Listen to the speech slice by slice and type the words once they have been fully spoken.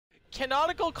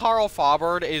Canonical Carl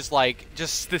Faubert is like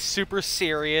just this super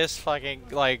serious fucking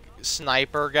like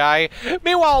sniper guy.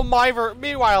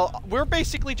 Meanwhile, we're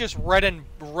basically just red and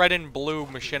blue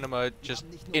machinima just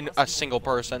in a single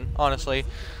person, honestly.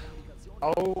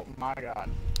 Oh my god.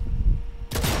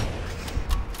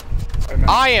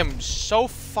 I am so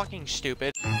fucking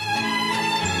stupid.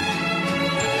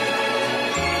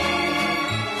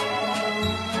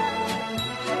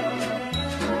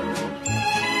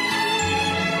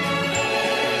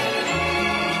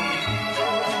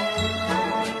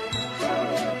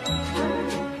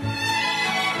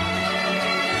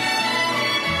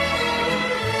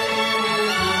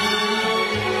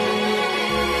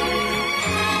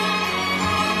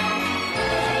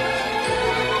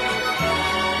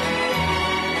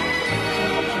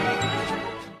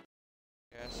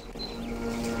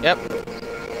 Yep.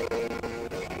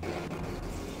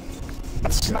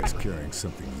 This guy's carrying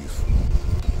something useful.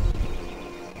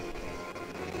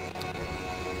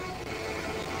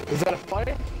 Is that a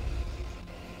fight?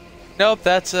 Nope,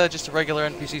 that's just a regular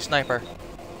NPC sniper.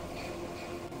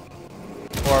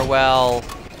 Or, well...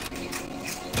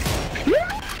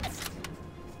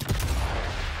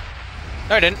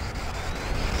 No, I didn't.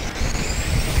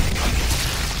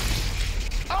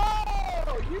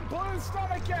 Oh! You blew his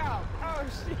stomach out! Oh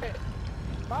shit!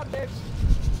 My bitch.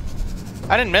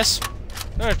 I didn't miss. I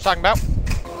know what you're talking about.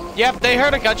 Yep, they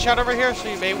heard a gunshot over here, so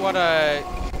you may want to...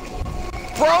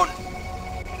 Prone!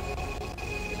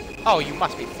 Oh, you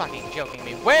must be fucking joking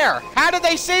me. Where? How did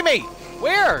they see me?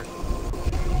 Where?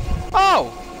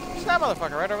 Oh! It's that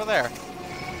motherfucker right over there.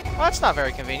 Well, that's not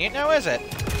very convenient now, is it?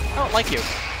 I don't like you.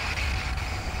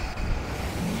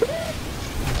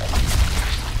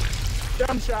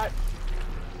 Jump shot.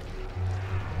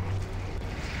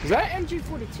 Is that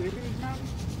MG42 that he's mounting?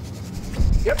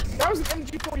 Yep, that was an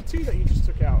MG42 that you just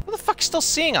took out. Who the fuck's still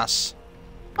seeing us?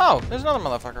 Oh, there's another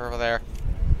motherfucker over there.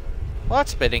 Well,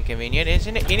 that's a bit inconvenient,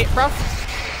 isn't it? Ain't it, bro?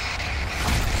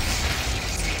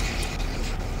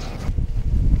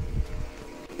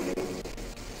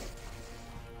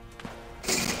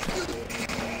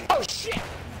 Oh shit!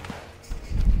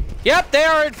 Yep, they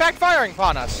are in fact firing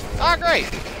upon us. Ah, great.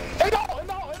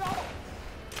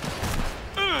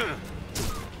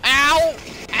 Ow!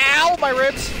 Ow, my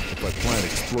ribs! If I plant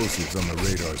explosives on the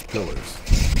radar's pillars,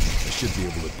 I should be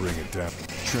able to bring it down.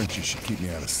 Trenches should keep me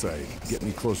out of sight. Get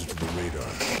me closer to the radar.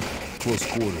 Close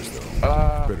quarters,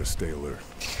 though. Better stay alert.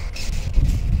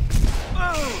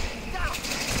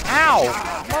 Ow!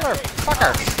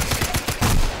 Motherfucker!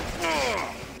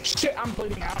 Shit, I'm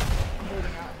bleeding out. I'm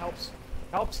bleeding out. Helps.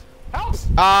 Helps. Helps!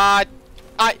 I'm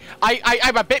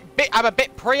a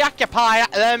bit preoccupied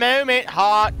at the moment,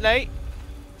 Hartley.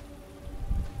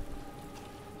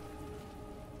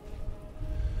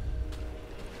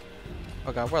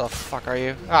 Oh god, where the fuck are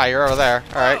you? Ah, you're over there.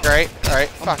 Alright, great. Alright,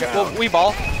 fuck it. Well, we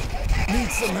ball.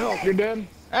 Need some help. You're dead?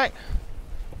 Alright.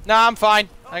 Nah, I'm fine.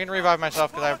 I can revive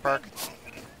myself because I have a perk.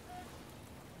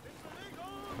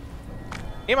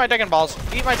 Eat my dick and balls.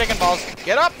 Eat my dick and balls.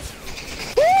 Get up!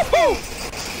 Woohoo!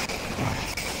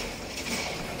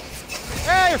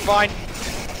 Eh, you're fine.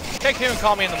 Take two and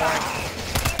call me in the morning.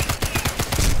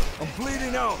 I'm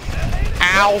bleeding out.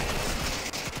 Ow!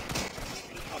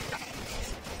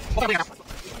 No, no,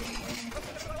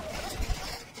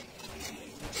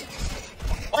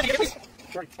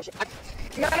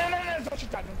 don't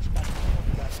shoot that, don't shoot that.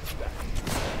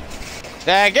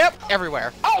 Dang, yep,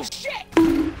 everywhere. Oh shit!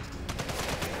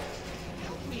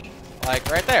 Like,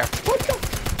 right there. What the?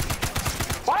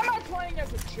 Why am I playing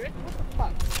as a chick? What the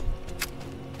fuck?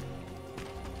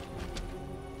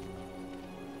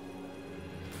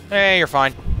 Hey, you're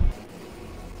fine.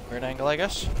 Weird angle, I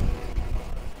guess.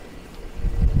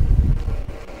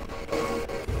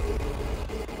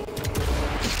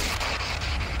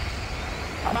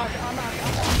 I'm not going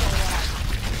to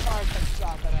sorry for that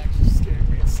shot that actually scared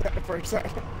me for a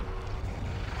second.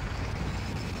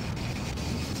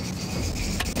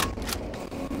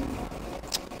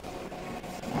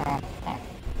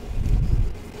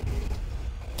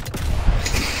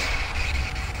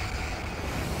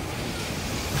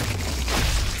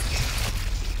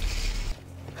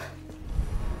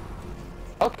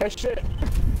 Okay, shit.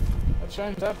 That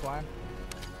changed that plan.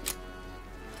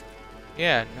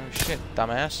 Yeah, no shit,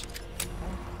 dumbass.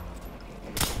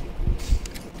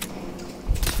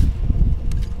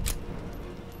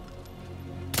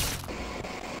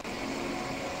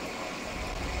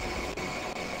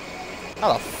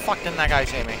 How the fuck didn't that guy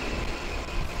see me?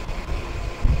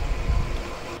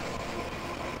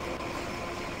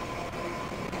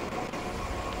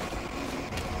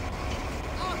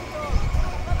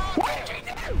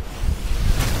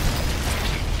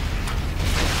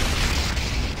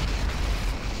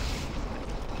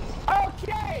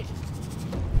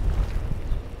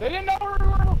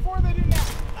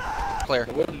 clear.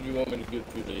 What did you want me to get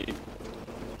through to eat?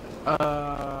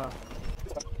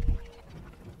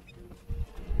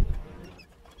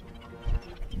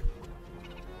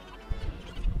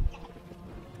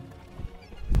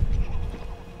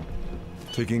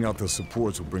 Taking out the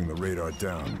supports will bring the radar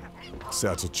down.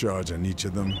 Sats will charge on each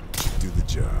of them to do the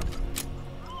job.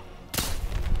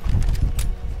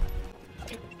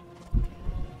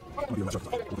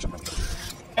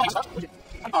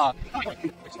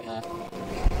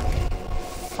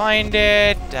 Find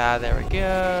it. There we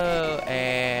go.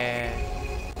 And...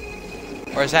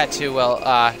 Or is that too well?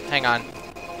 Hang on.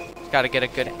 Gotta get a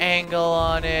good angle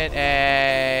on it.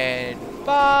 And...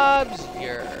 Bob's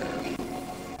your...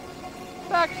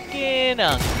 fucking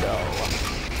uncle.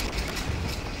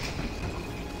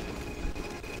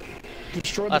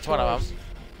 Destroy the That's one of them.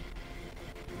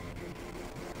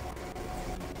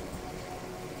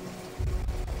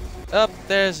 Oh,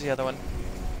 there's the other one.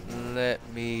 Let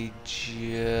me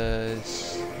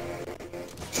just...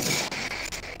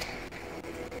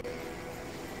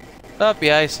 Oh,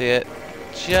 yeah, I see it.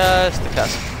 Just the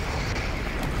cusp.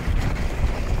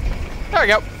 There we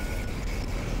go.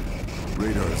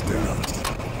 Radar's down.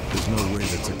 There's no way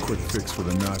that's a quick fix for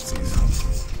the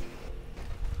Nazis.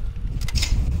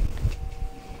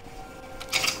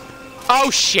 Oh,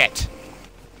 shit!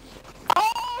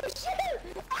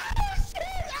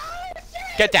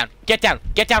 Get down! Get down!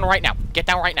 Get down right now! Get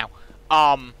down right now!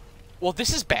 Well,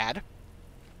 this is bad.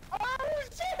 Oh,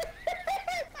 shit!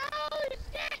 Oh,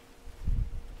 shit!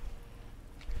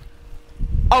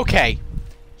 Okay.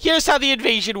 Here's how the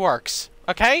invasion works,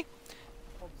 okay?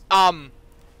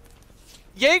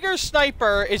 Jaeger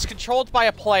Sniper is controlled by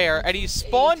a player, and he's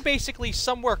spawned basically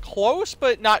somewhere close,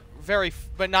 but not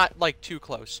like too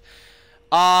close.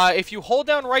 If you hold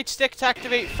down right stick to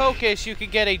activate focus, you can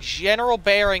get a general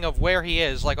bearing of where he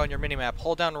is, like on your minimap.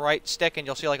 Hold down right stick and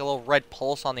you'll see like a little red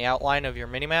pulse on the outline of your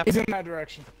minimap. He's in that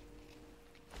direction.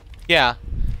 Yeah.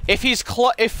 If he's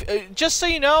just so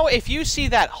you know, if you see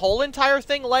that whole entire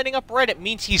thing lighting up red, it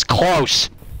means he's close.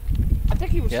 I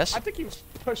think he was. Yes? I think he was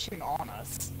pushing on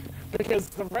us because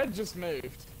the red just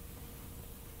moved.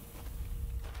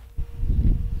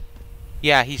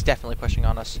 Yeah, he's definitely pushing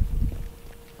on us.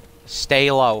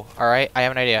 Stay low, alright? I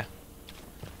have an idea.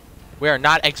 We are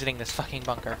not exiting this fucking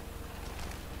bunker.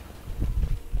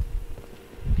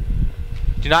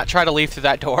 Do not try to leave through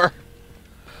that door.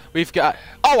 We've got...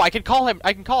 Oh, I can call him.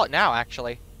 I can call it now,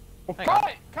 actually. Well, Hang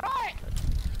on. Call it!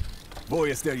 Wo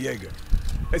ist der Jäger?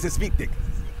 Es ist wichtig.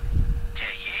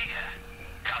 Der Jäger.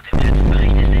 Laut dem letzten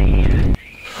Bericht ist er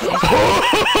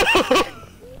hier.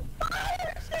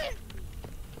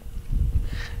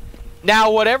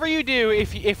 Now, whatever you do,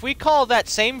 if we call that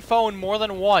same phone more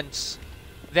than once,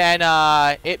 then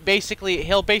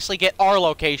he'll basically get our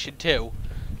location too.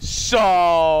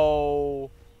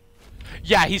 So,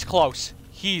 yeah, he's close.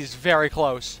 He's very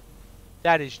close.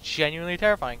 That is genuinely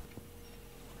terrifying.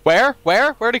 Where?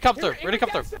 Where? Where'd he come through? Where'd he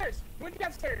come through? Went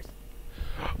downstairs.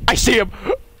 I see him.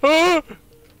 I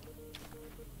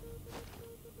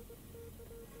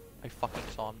fucking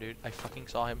saw him, dude. I fucking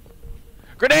saw him.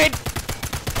 Grenade!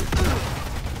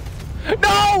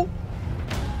 No!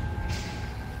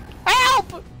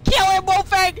 Help! Kill him,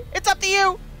 Wolfang! It's up to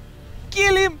you!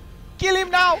 Kill him! Kill him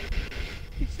now!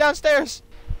 He's downstairs.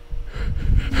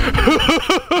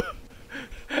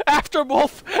 After him,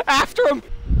 Wolf! After him!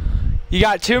 You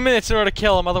got 2 minutes in order to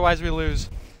kill him, otherwise we lose.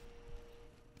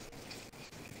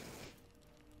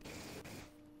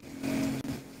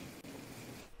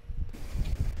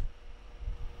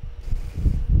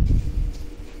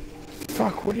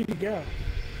 Fuck, where did he go?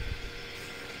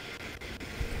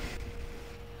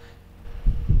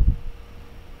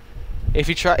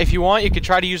 If you want, you could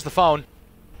try to use the phone.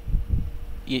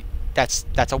 That's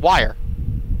a wire.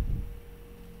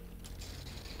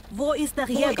 Wo ist der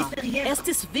Jäger? Es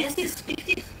ist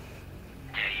wichtig.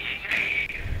 Der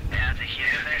Jäger. Hat sich hier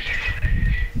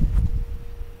verletzt.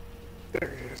 There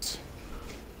he is.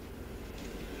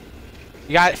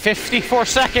 You got 54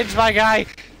 seconds, my guy.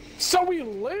 So we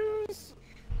lose?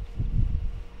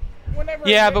 Whenever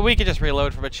Yeah, but we could just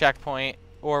reload from a checkpoint,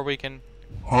 or we can...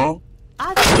 Huh?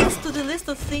 Add this to the list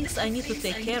of things I need to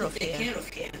take care of here.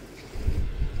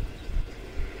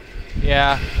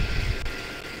 Yeah.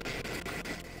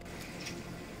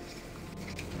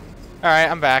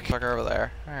 Alright, I'm back. Motherfucker over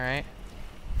there. Alright.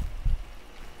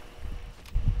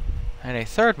 And a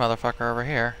third motherfucker over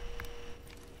here.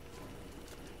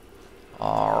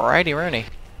 Alrighty, Rooney.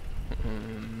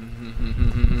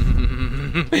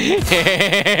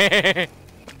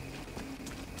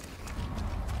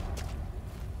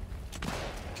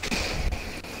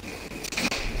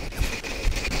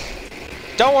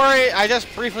 Don't worry, I just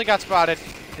briefly got spotted.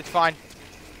 It's fine.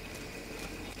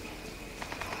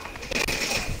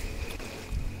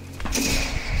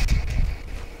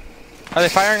 Are they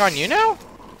firing on you now?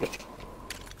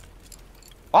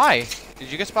 Why?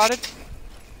 Did you get spotted?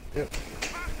 Yep.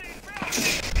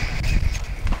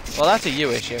 Well, that's a you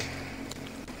issue.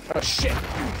 Oh shit!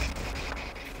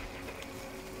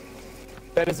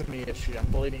 That is a me issue. I'm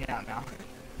bleeding out now.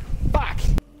 Fuck!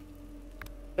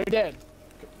 They're dead.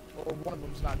 Or one of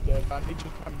them's not dead, but I need you to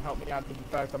come help me out with the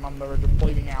fact that I'm on the verge of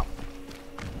bleeding out.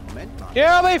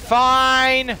 You'll be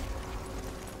fine!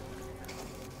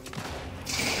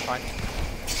 Fine.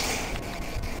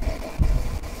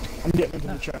 I'm getting into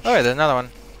the trench. Oh, wait, there's another one.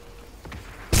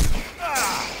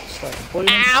 Start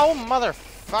bleeding. Ow,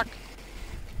 motherfuck.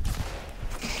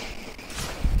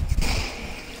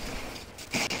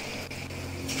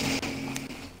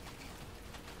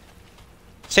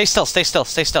 Stay still, stay still,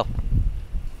 stay still.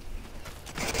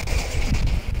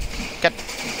 Get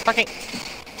fucking.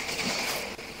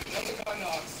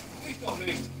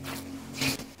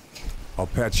 I'll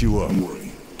patch you up.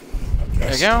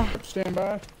 There you go. Stand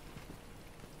by.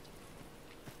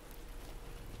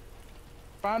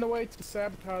 Find a way to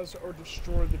sabotage or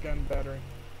destroy the gun battery.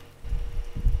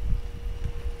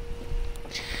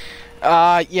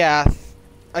 Yeah.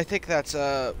 I think that's,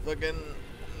 fucking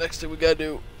next thing we gotta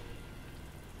do.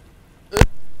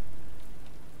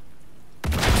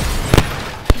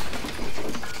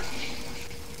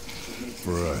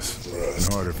 For us.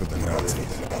 And harder for the Nazis.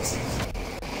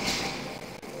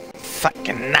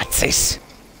 Fucking Nazis.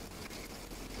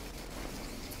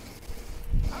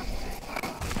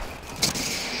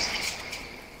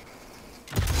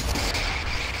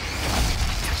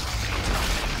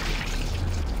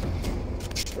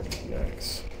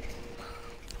 Yikes.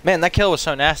 Man, that kill was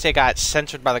so nasty I got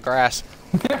censored by the grass.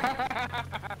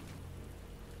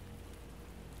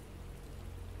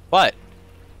 What?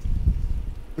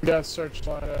 We got a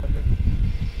searchlight out of it.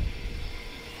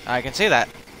 I can see that.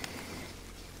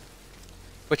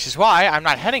 Which is why I'm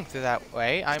not heading through that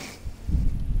way. I'm...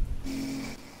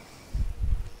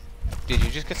 Did you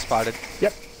just get spotted?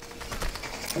 Yep.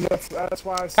 And that's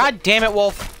why I said... God damn it,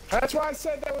 Wolf! That's why I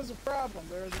said that was a problem.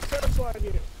 There's a searchlight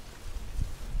here.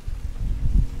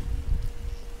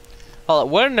 Well, it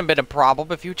wouldn't have been a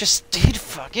problem if you just stayed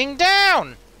fucking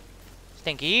down!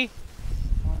 Stinky.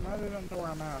 Well, now they don't know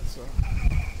where I'm at, so...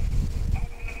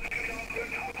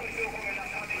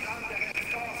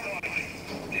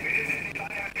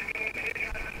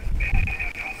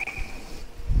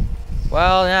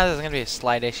 Well, now there's gonna be a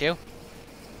slight issue.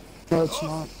 No, it's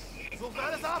not.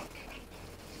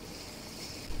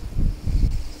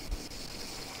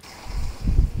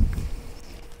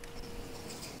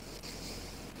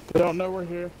 They don't know we're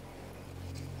here.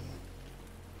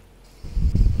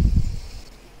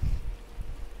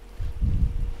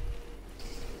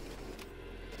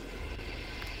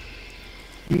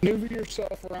 Maneuver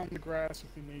yourself around the grass if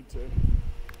you need to.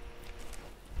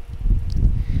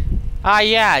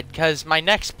 Yeah, because my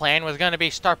next plan was gonna be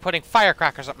start putting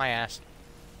firecrackers up my ass.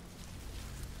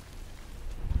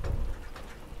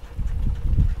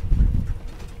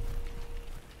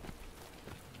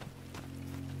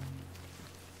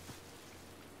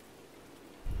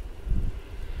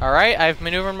 Alright, I've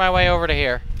maneuvered my way over to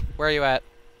here. Where are you at?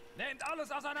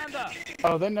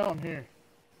 Oh, they know I'm here.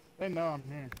 They know I'm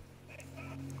here.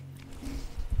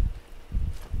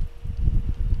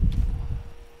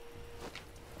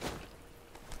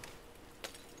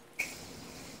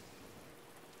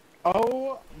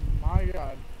 Oh my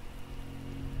god.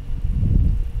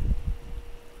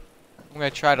 I'm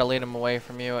gonna try to lead him away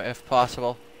from you if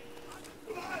possible.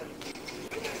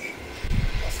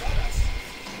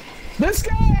 This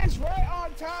guy is right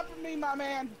on top of me, my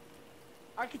man.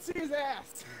 I can see his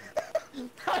ass.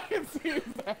 I can see his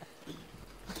ass.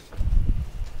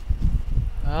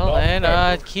 Well,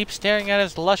 then, keep staring at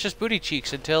his luscious booty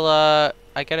cheeks until, I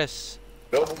get his...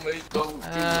 Double meat, double cheese.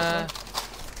 I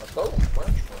told him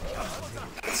French fries.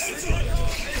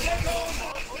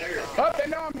 Oh, they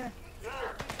know I'm here.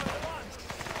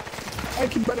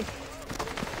 Thank you, buddy.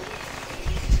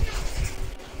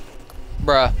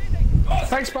 Bruh.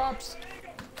 Thanks, Pops.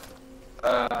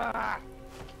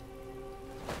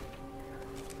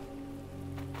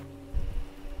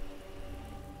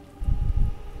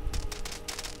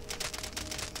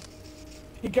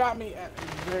 He got me at a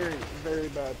very, very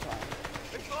bad time.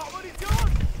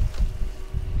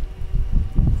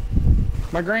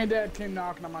 My granddad came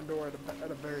knocking on my door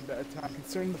at a very bad time,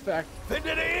 considering the fact.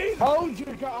 Oh,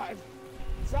 dear God.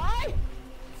 Si?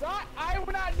 I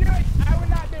would not do it. I would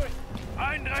not do it.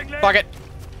 Fuck it.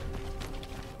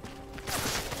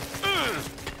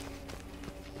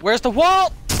 Where's the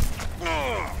wall?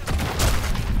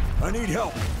 I need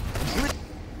help.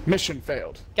 Mission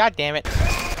failed. God damn it.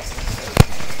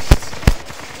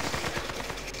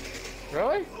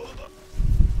 Really?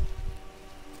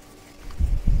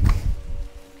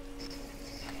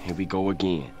 Here we go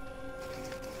again.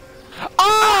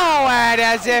 Oh, and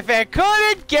as if it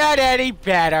couldn't get any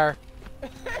better.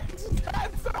 It's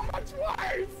got so much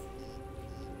worse.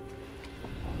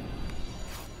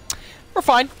 We're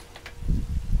fine.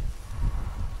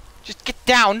 Just get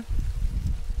down.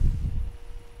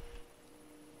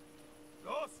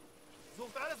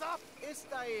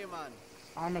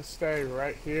 I'm gonna stay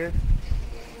right here.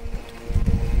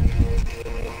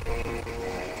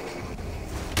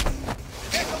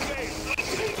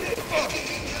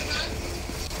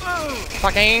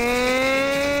 Fucking.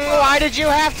 Why did you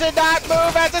have to not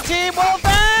move as a team,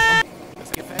 Wolfman?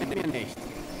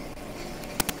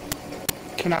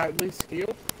 Can I at least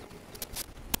heal?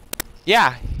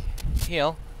 Yeah.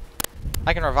 Heal.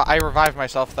 I can revive. I revived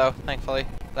myself though, thankfully.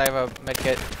 I have a med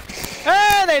kit.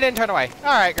 And they didn't turn away.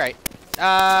 Alright, great.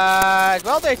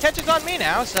 Well, the attention's on me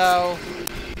now, so.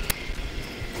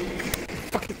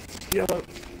 Fucking yellow.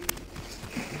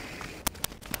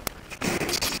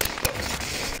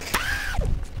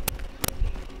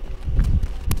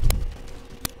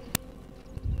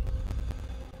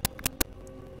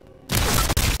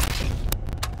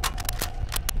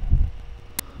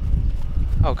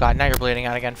 Oh god, now you're bleeding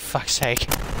out again. Fuck's sake.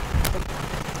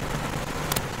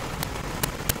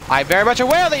 I'm very much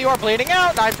aware that you are bleeding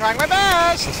out. I'm trying my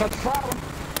best. That's not the problem.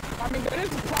 I mean, that is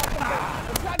the problem, but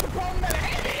it's not the problem that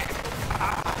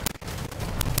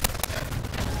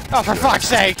Oh, for fuck's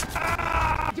sake.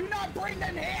 Do not bring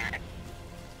them here!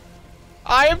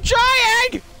 I am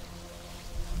trying!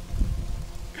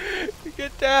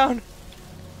 Get down.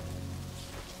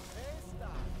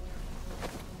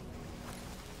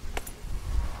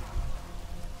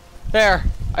 There.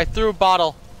 I threw a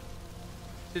bottle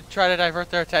to try to divert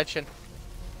their attention.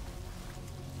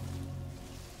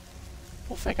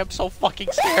 I think I'm so fucking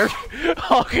scared.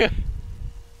 Okay.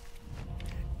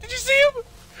 Did you see him?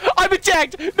 I'm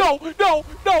attacked! No, no,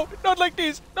 no, not like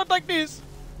these, not like these.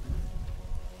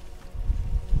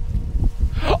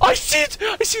 I see it!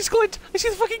 I see his glint! I see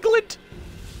the fucking glint!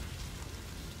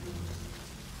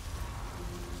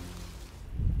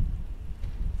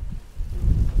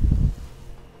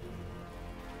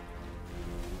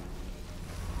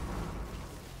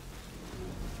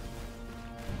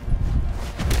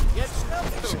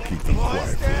 Should keep them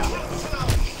quiet for a while.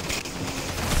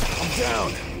 I'm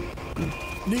down.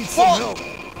 Need some help.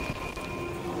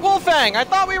 Wolfang, I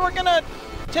thought we were gonna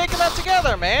take him out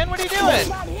together, man. What are you doing? It's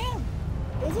not him!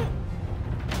 Is it?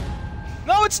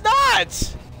 No, it's not!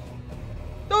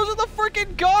 Those are the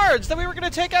freaking guards that we were gonna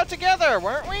take out together,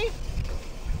 weren't we?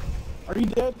 Are you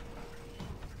dead?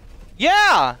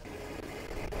 Yeah!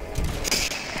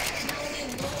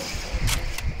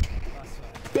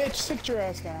 Bitch, sit your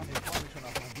ass down.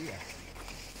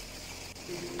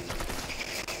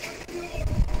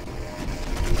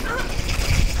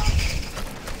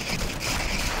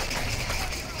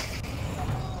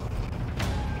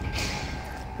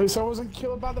 At least I wasn't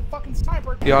killed by the fucking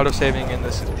sniper. The auto-saving in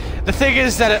this... The thing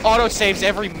is that it auto-saves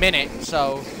every minute,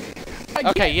 so...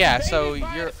 Okay, yeah, so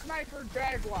you're... A sniper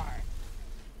jaguar.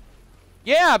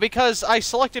 Yeah, because I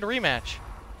selected rematch.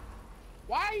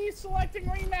 Why are you selecting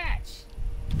rematch?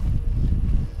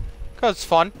 Because it's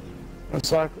fun.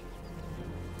 Exactly.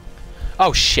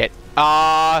 Oh, shit.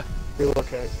 You're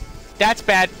okay. That's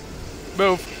bad.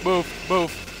 Move, move,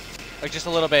 move. Like, just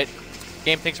a little bit.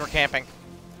 Game thinks we're camping.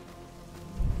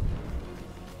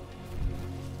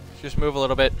 Just move a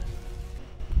little bit.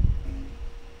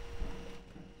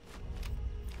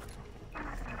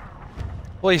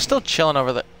 Well, he's still chilling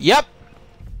over the... Yep!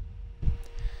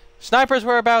 Snipers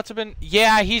whereabouts have been...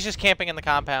 Yeah, he's just camping in the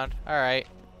compound. Alright.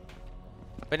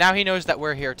 But now he knows that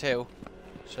we're here, too.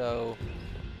 So...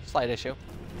 Slight issue.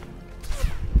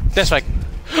 This way.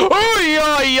 Oi,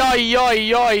 oi, oi,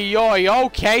 oi, oi, oi.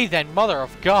 Okay, then, mother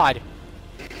of God.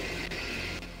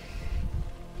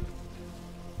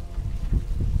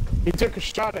 He took a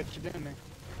shot at you, didn't he?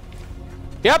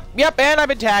 Yep, yep, and I've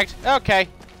been tagged. Okay.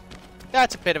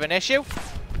 That's a bit of an issue.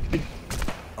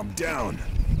 I'm down.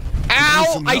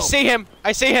 Ow! I see him.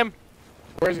 I see him.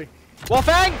 Where is he?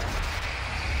 Wolfang!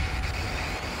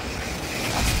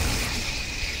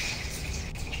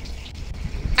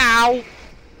 Ow!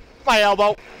 My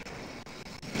elbow.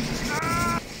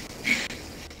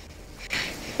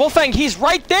 Wolfang, he's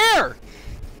right there!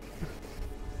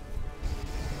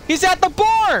 He's at the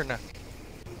barn!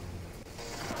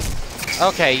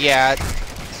 Okay, yeah.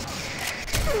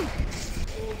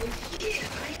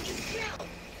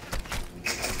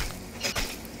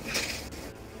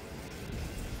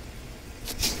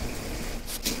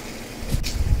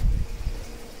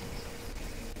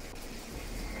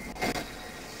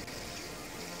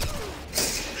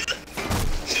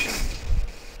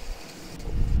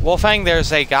 Wolfang,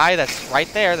 there's a guy that's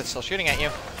right there that's still shooting at you.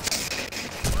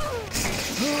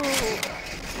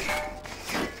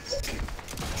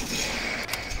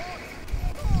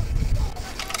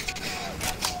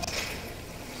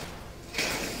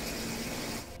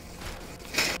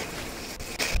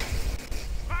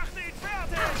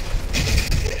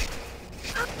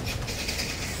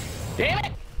 Damn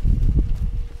it!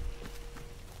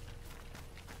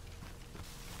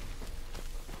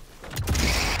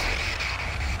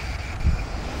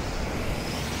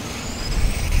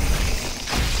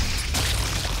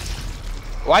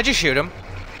 Why'd you shoot him?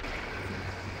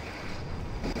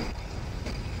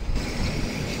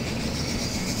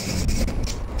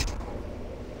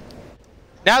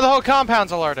 Now the whole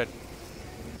compound's alerted.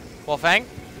 Wolfang?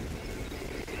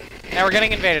 Now we're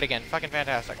getting invaded again. Fucking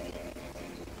fantastic.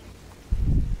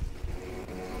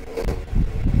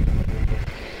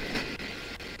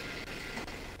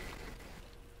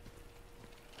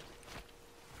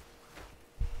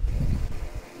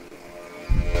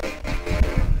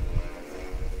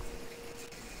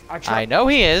 I know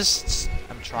he is.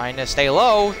 I'm trying to stay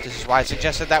low. This is why I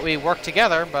suggested that we work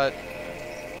together, but...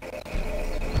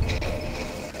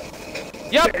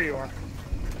 Yep! There you are.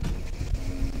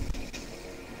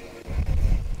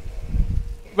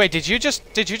 Wait, did you just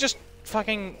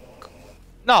fucking...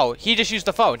 No, he just used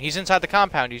the phone. He's inside the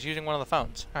compound. He's using one of the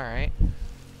phones. Alright.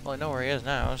 Well, I know where he is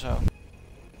now, so...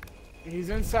 He's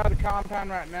inside the compound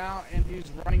right now, and he's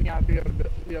running out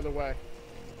the other way.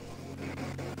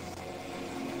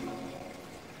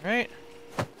 Right.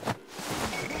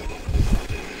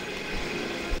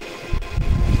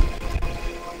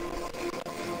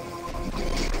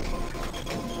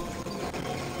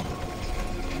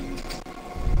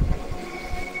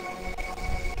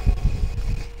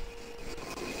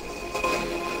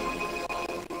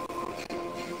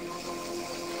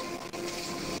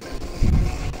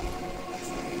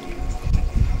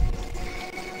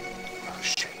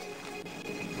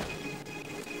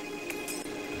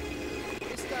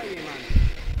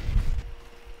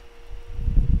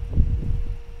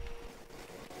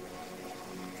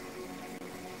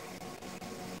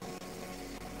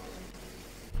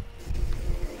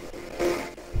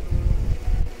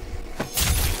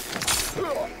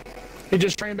 He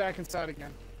just trained back inside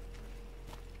again.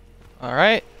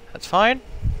 Alright, that's fine.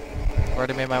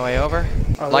 Already made my way over.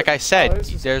 Oh, like I said,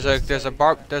 there's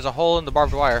a hole in the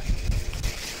barbed wire. He's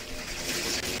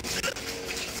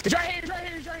right here, he's right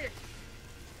here, he's right here!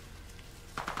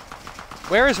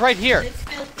 Where is right here?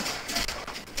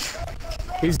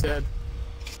 He's dead.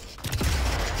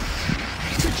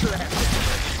 Get your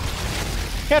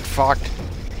ass. Get fucked.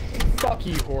 Fuck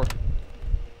you, whore.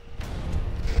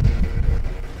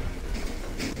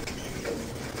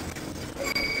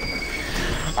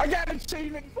 I got an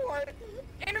achievement for it!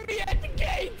 Enemy at the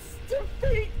gates!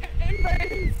 Defeat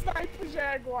invading sniper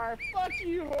jaguar! Fuck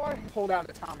you, whore! Hold out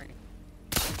the Tommy.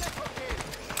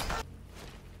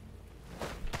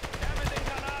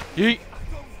 Yeet.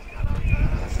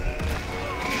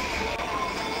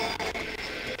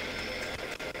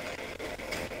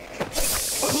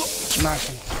 Smash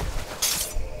him.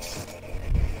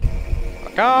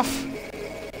 Fuck off.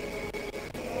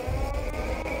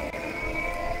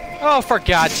 Oh, for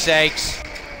God's sakes.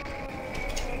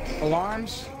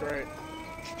 Alarms? Great.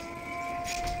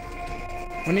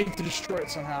 We need to destroy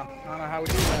it somehow. I don't know how we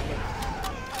do that, but...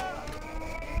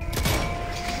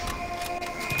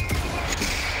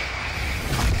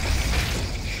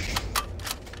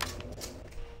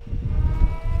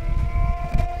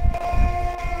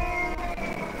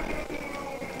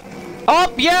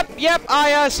 Oh, yep,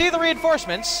 I see the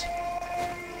reinforcements.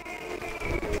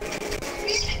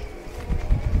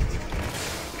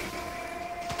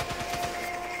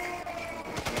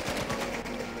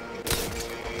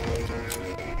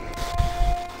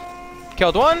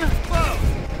 Killed one.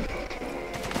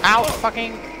 Out,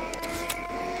 fucking.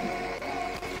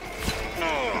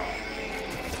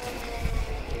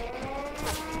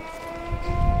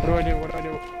 What do I do? What do I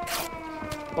do?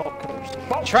 Bolt cutters.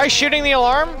 Bolt. Try shooting the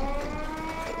alarm.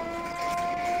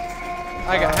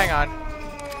 Hang on.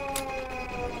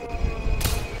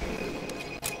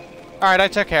 Alright, I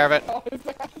took care of it. Oh, is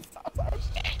that? Oh,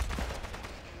 shit.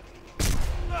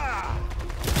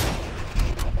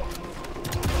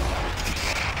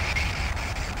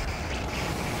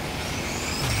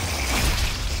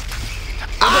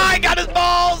 I got his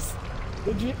ball!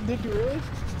 Did you really?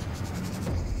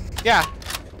 Yeah.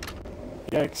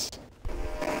 Yikes.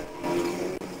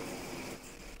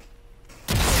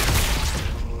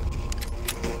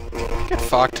 Get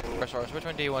fucked. Which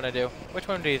one do you want to do? Which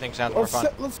one do you think sounds more fun?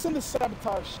 Let's send a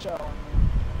sabotage shell.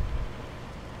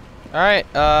 Alright,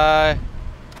 There's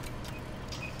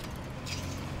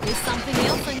something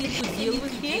else I need to deal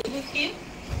with here?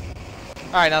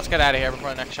 Alright, now let's get out of here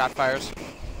before the next shot fires.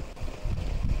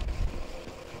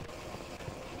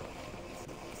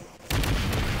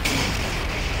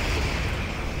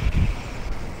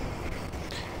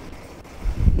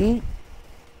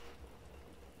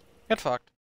 Get fucked.